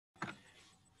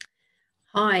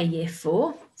Hi, year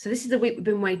 4. So this is the week we've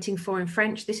been waiting for in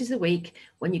French. This is the week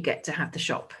when you get to have the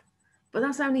shop. But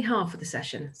that's only half of the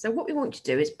session. So what we want you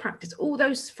to do is practice all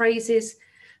those phrases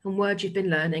and words you've been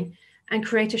learning and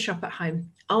create a shop at home.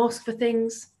 Ask for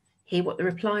things, hear what the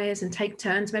reply is, and take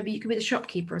turns. Maybe you can be the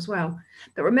shopkeeper as well.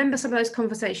 But remember some of those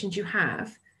conversations you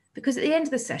have, because at the end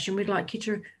of the session, we'd like you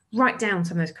to write down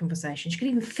some of those conversations. You can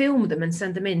even film them and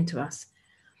send them in to us.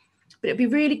 But it'd be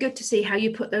really good to see how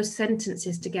you put those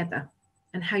sentences together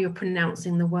and how you're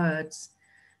pronouncing the words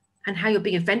and how you're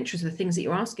being adventurous with the things that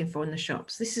you're asking for in the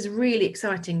shops. This is a really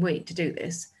exciting week to do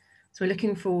this. So we're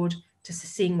looking forward to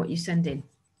seeing what you send in.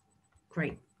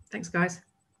 Great. Thanks, guys.